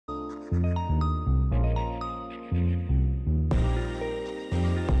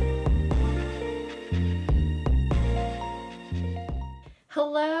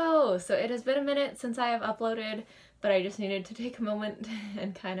Hello! So it has been a minute since I have uploaded, but I just needed to take a moment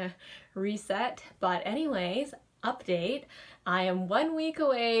and kind of reset. But anyways, update. I am 1 week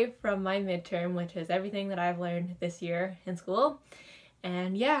away from my midterm, which is everything that I've learned this year in school.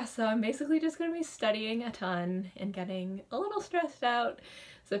 And yeah, so I'm basically just going to be studying a ton and getting a little stressed out.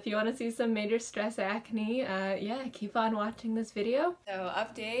 So if you want to see some major stress acne, yeah, keep on watching this video. So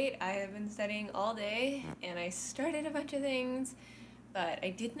update, I have been studying all day and I started a bunch of things, but I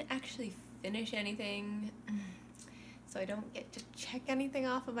didn't actually finish anything. So I don't get to check anything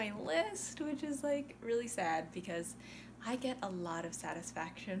off of my list, which is like really sad because I get a lot of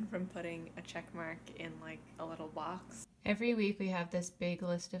satisfaction from putting a check mark in like a little box. Every week we have this big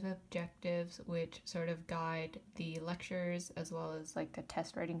list of objectives which sort of guide the lectures as well as like the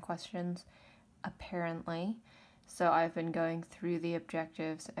test writing questions, apparently. So I've been going through the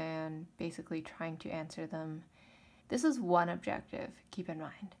objectives and basically trying to answer them. This is one objective, keep in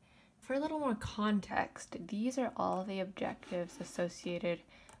mind. For a little more context, these are all the objectives associated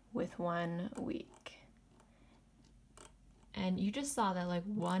with 1 week. And you just saw that like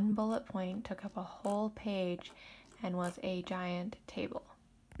one bullet point took up a whole page and was a giant table.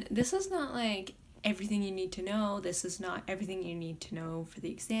 This is not like everything you need to know. This is not everything you need to know for the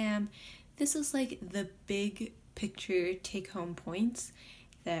exam. This is like the big picture take-home points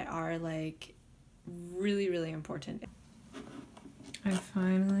that are like really, really important. I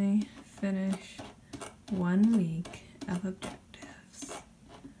finally finished 1 week of objectives.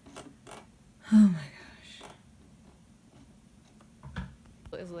 Oh my gosh.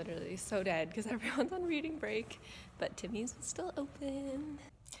 Is literally so dead because everyone's on reading break, but Timmy's was still open.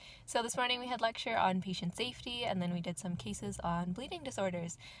 So this morning we had lecture on patient safety and then we did some cases on bleeding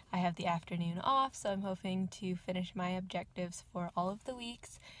disorders. I have the afternoon off, so I'm hoping to finish my objectives for all of the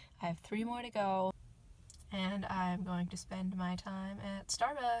weeks. I have 3 more to go and I'm going to spend my time at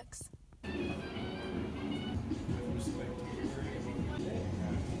Starbucks.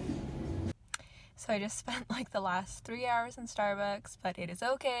 So I just spent like the last 3 hours in Starbucks, but it is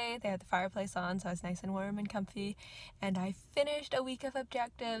okay. They had the fireplace on, so I was nice and warm and comfy. And I finished a week of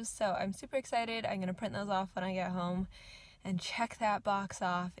objectives, so I'm super excited. I'm gonna print those off when I get home and check that box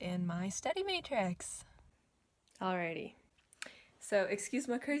off in my study matrix. Alrighty. So excuse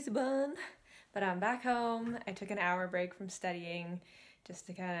my crazy bun, but I'm back home. I took an hour break from studying just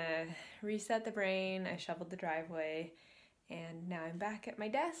to kind of reset the brain. I shoveled the driveway. And now I'm back at my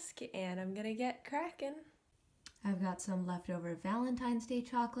desk and I'm gonna get cracking. I've got some leftover Valentine's Day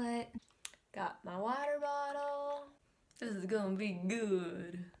chocolate. Got my water bottle. This is gonna be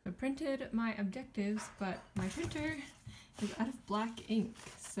good. I printed my objectives, but my printer is out of black ink,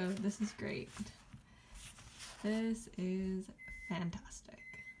 so this is great. This is fantastic.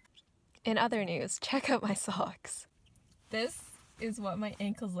 In other news, check out my socks. This is what my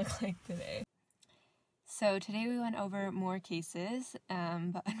ankles look like today. So today we went over more cases,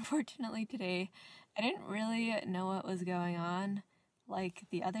 but unfortunately today I didn't really know what was going on. Like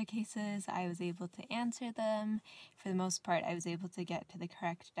the other cases, I was able to answer them. For the most part, I was able to get to the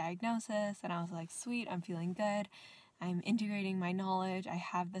correct diagnosis, and I was like, sweet, I'm feeling good. I'm integrating my knowledge. I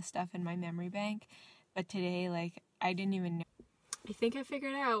have this stuff in my memory bank. But today, like, I didn't even know. I think I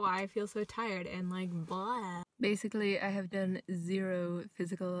figured out why I feel so tired and like blah. Basically, I have done 0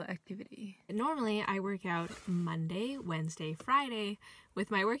 physical activity. Normally, I work out Monday, Wednesday, Friday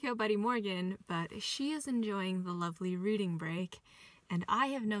with my workout buddy Morgan, but she is enjoying the lovely reading break and I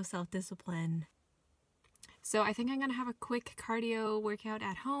have no self-discipline. So I think I'm gonna have a quick cardio workout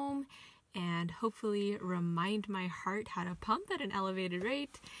at home and hopefully remind my heart how to pump at an elevated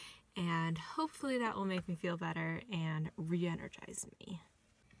rate, and hopefully that will make me feel better and re-energize me.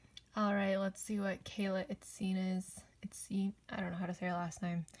 Alright, let's see what Kayla I don't know how to say her last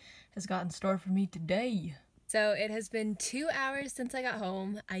name, has got in store for me today. So it has been 2 hours since I got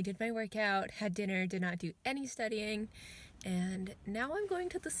home. I did my workout, had dinner, did not do any studying, and now I'm going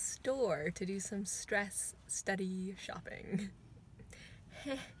to the store to do some stress study shopping.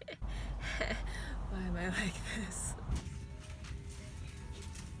 Why am I like this?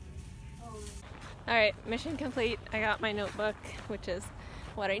 Alright, mission complete. I got my notebook, which is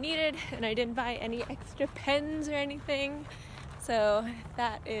what I needed, and I didn't buy any extra pens or anything. So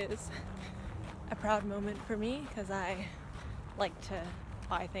that is a proud moment for me because I like to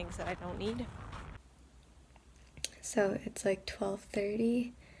buy things that I don't need. So it's like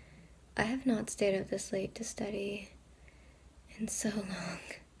 12:30. I have not stayed up this late to study in so long,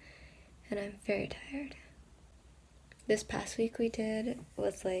 and I'm very tired. This past week we did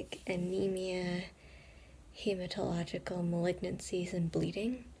was like anemia, hematological malignancies, and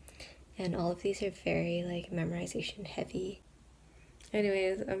bleeding. And all of these are very like memorization heavy.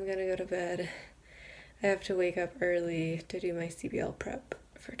 Anyways, I'm gonna go to bed. I have to wake up early to do my CBL prep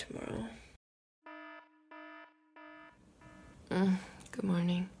for tomorrow. Good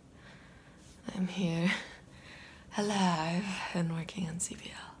morning. I'm here, alive, and working on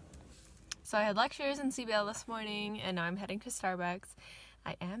CBL. So I had lectures in CBL this morning, and now I'm heading to Starbucks.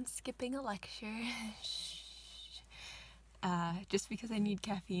 I am skipping a lecture, just because I need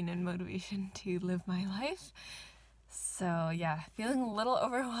caffeine and motivation to live my life. So yeah, feeling a little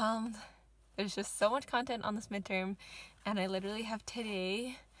overwhelmed. There's just so much content on this midterm, and I literally have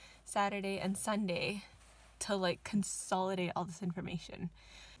today, Saturday, and Sunday to like consolidate all this information.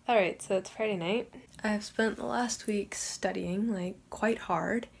 Alright, so it's Friday night. I've spent the last week studying like quite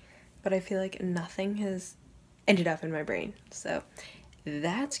hard, but I feel like nothing has ended up in my brain, so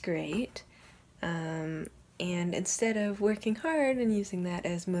that's great. And instead of working hard and using that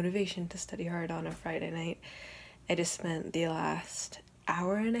as motivation to study hard on a Friday night, I just spent the last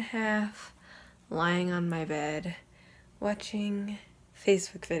hour and a half lying on my bed watching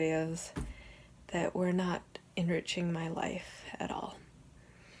Facebook videos that were not enriching my life at all.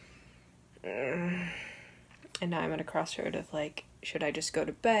 And now I'm at a crossroad of like, should I just go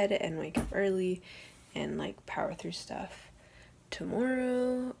to bed and wake up early and like power through stuff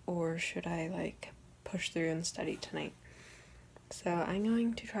tomorrow, or should I like push through and study tonight? So I'm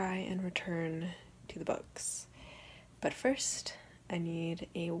going to try and return to the books. But first, I need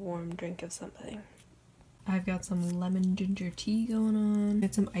a warm drink of something. I've got some lemon ginger tea going on.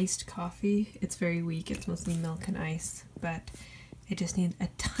 It's some iced coffee. It's very weak. It's mostly milk and ice, but I just need a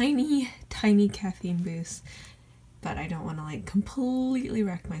tiny, tiny caffeine boost. But I don't want to like completely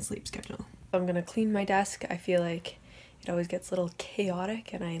wreck my sleep schedule. I'm gonna clean my desk. I feel like it always gets a little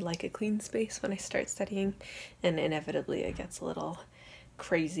chaotic, and I like a clean space when I start studying, and inevitably it gets a little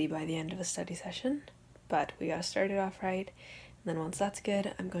crazy by the end of a study session. But we gotta start it off right, and then once that's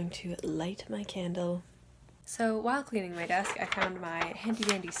good, I'm going to light my candle. So while cleaning my desk, I found my handy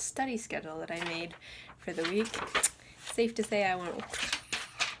dandy study schedule that I made for the week. Safe to say I went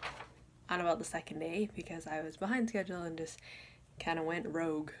on about the second day because I was behind schedule and just kind of went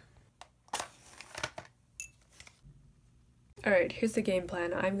rogue. Alright, here's the game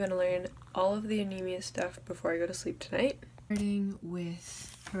plan. I'm going to learn all of the anemia stuff before I go to sleep tonight. Starting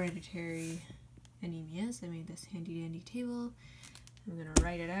with hereditary anemias, I made this handy dandy table. I'm going to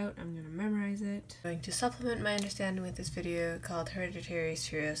write it out, I'm going to memorize it. I'm going to supplement my understanding with this video called Hereditary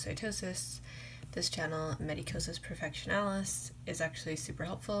Spherocytosis. This channel, Medicosis Perfectionalis, is actually super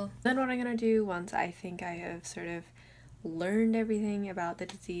helpful. Then what I'm going to do once I think I have sort of learned everything about the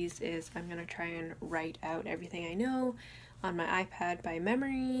disease is I'm going to try and write out everything I know on my iPad by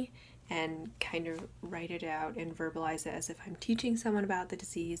memory and kind of write it out and verbalize it as if I'm teaching someone about the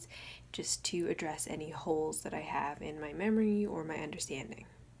disease, just to address any holes that I have in my memory or my understanding.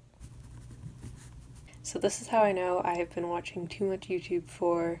 So this is how I know I have been watching too much YouTube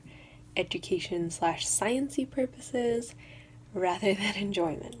for education/sciencey purposes rather than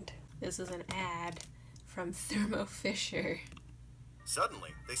enjoyment. This is an ad from Thermo Fisher. Suddenly,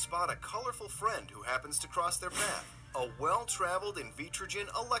 they spot a colorful friend who happens to cross their path. A well-traveled Invitrogen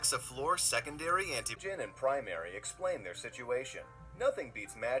Alexaflor secondary antigen and primary explain their situation. Nothing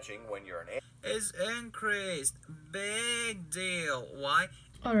beats matching when you're an is increased. Big deal. Why?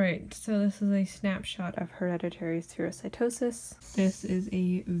 Alright, so this is a snapshot of hereditary spherocytosis. This is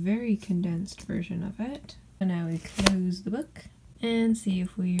a very condensed version of it. And now we close the book and see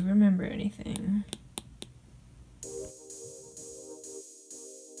if we remember anything.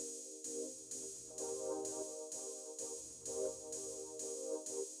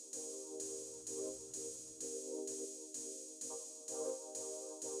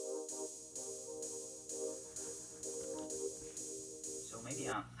 Maybe,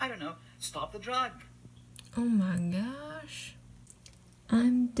 I don't know, stop the drug. Oh my gosh.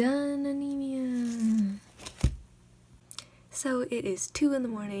 I'm done anemia. So it is 2 in the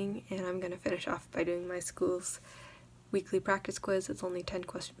morning and I'm gonna finish off by doing my school's weekly practice quiz. It's only 10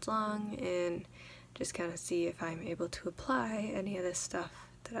 questions long, and just kind of see if I'm able to apply any of this stuff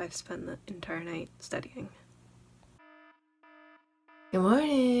that I've spent the entire night studying. Good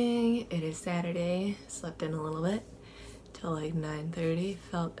morning! It is Saturday. Slept in a little bit till like 9:30.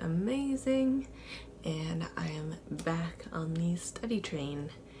 Felt amazing, and I am back on the study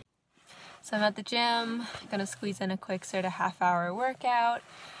train. So I'm at the gym, gonna squeeze in a quick sort of half-hour workout,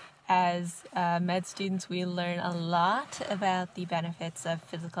 As med students, we learn a lot about the benefits of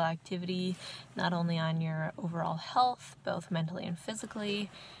physical activity, not only on your overall health, both mentally and physically,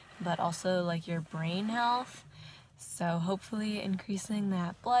 but also like your brain health. So hopefully increasing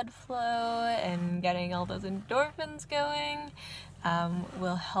that blood flow and getting all those endorphins going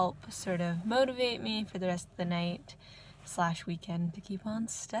will help sort of motivate me for the rest of the night / weekend to keep on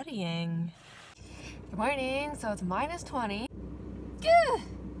studying. Good morning, so it's -20. Gah!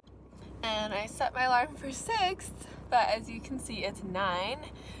 And I set my alarm for 6, but as you can see it's 9,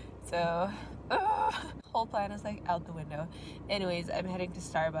 so whole plan is like out the window. Anyways, I'm heading to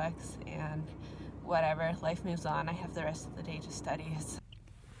Starbucks and whatever, life moves on. I have the rest of the day to study.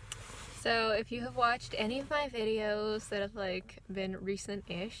 So if you have watched any of my videos that have like been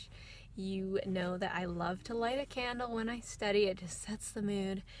recent-ish, you know that I love to light a candle when I study. It just sets the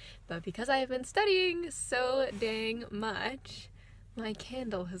mood. But because I have been studying so dang much, my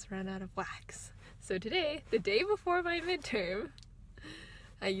candle has run out of wax. So today, the day before my midterm,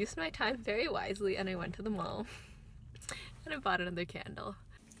 I used my time very wisely and I went to the mall and I bought another candle.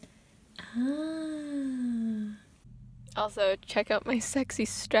 Also, check out my sexy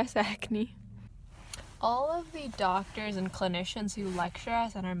stress acne. All of the doctors and clinicians who lecture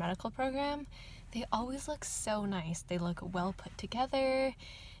us in our medical program, they always look so nice. They look well put together,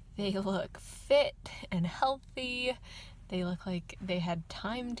 they look fit and healthy, they look like they had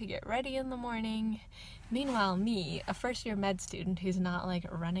time to get ready in the morning. Meanwhile, me, a first-year med student who's not like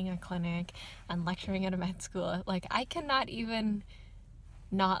running a clinic and lecturing at a med school, like I cannot even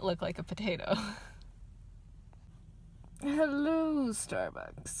not look like a potato. Hello,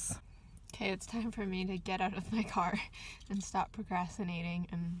 Starbucks. Okay, it's time for me to get out of my car and stop procrastinating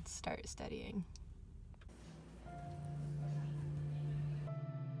and start studying.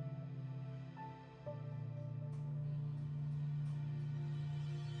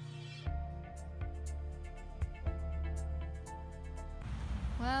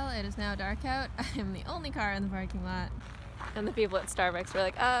 Well, it is now dark out. I am the only car in the parking lot. And the people at Starbucks were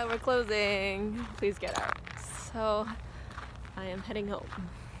like, we're closing, please get out. So I am heading home.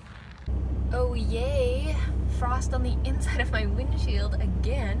 Oh yay! Frost on the inside of my windshield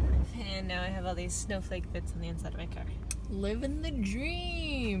again. And now I have all these snowflake bits on the inside of my car. Living the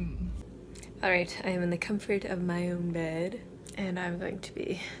dream! Alright, I am in the comfort of my own bed and I'm going to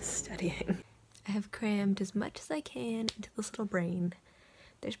be studying. I have crammed as much as I can into this little brain.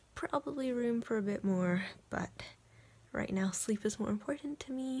 There's probably room for a bit more, but right now sleep is more important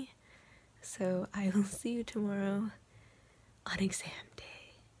to me. So I will see you tomorrow on exam day.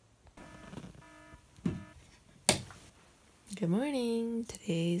 Good morning,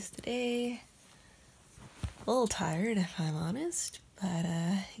 today's the day. A little tired if I'm honest, but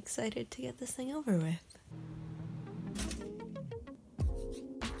excited to get this thing over with.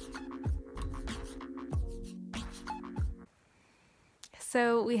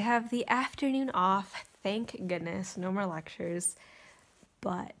 So we have the afternoon off, thank goodness, no more lectures,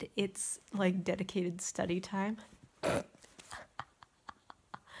 but it's like dedicated study time.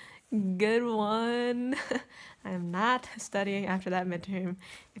 Good one. I'm not studying after that midterm.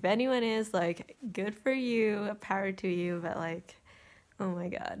 If anyone is, like, good for you, power to you, but like, oh my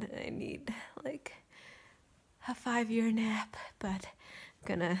god, I need like a 5-year nap, but I'm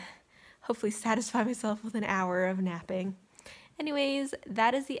gonna hopefully satisfy myself with an hour of napping. Anyways,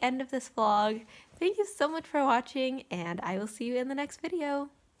 that is the end of this vlog. Thank you so much for watching, and I will see you in the next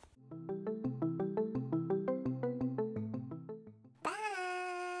video.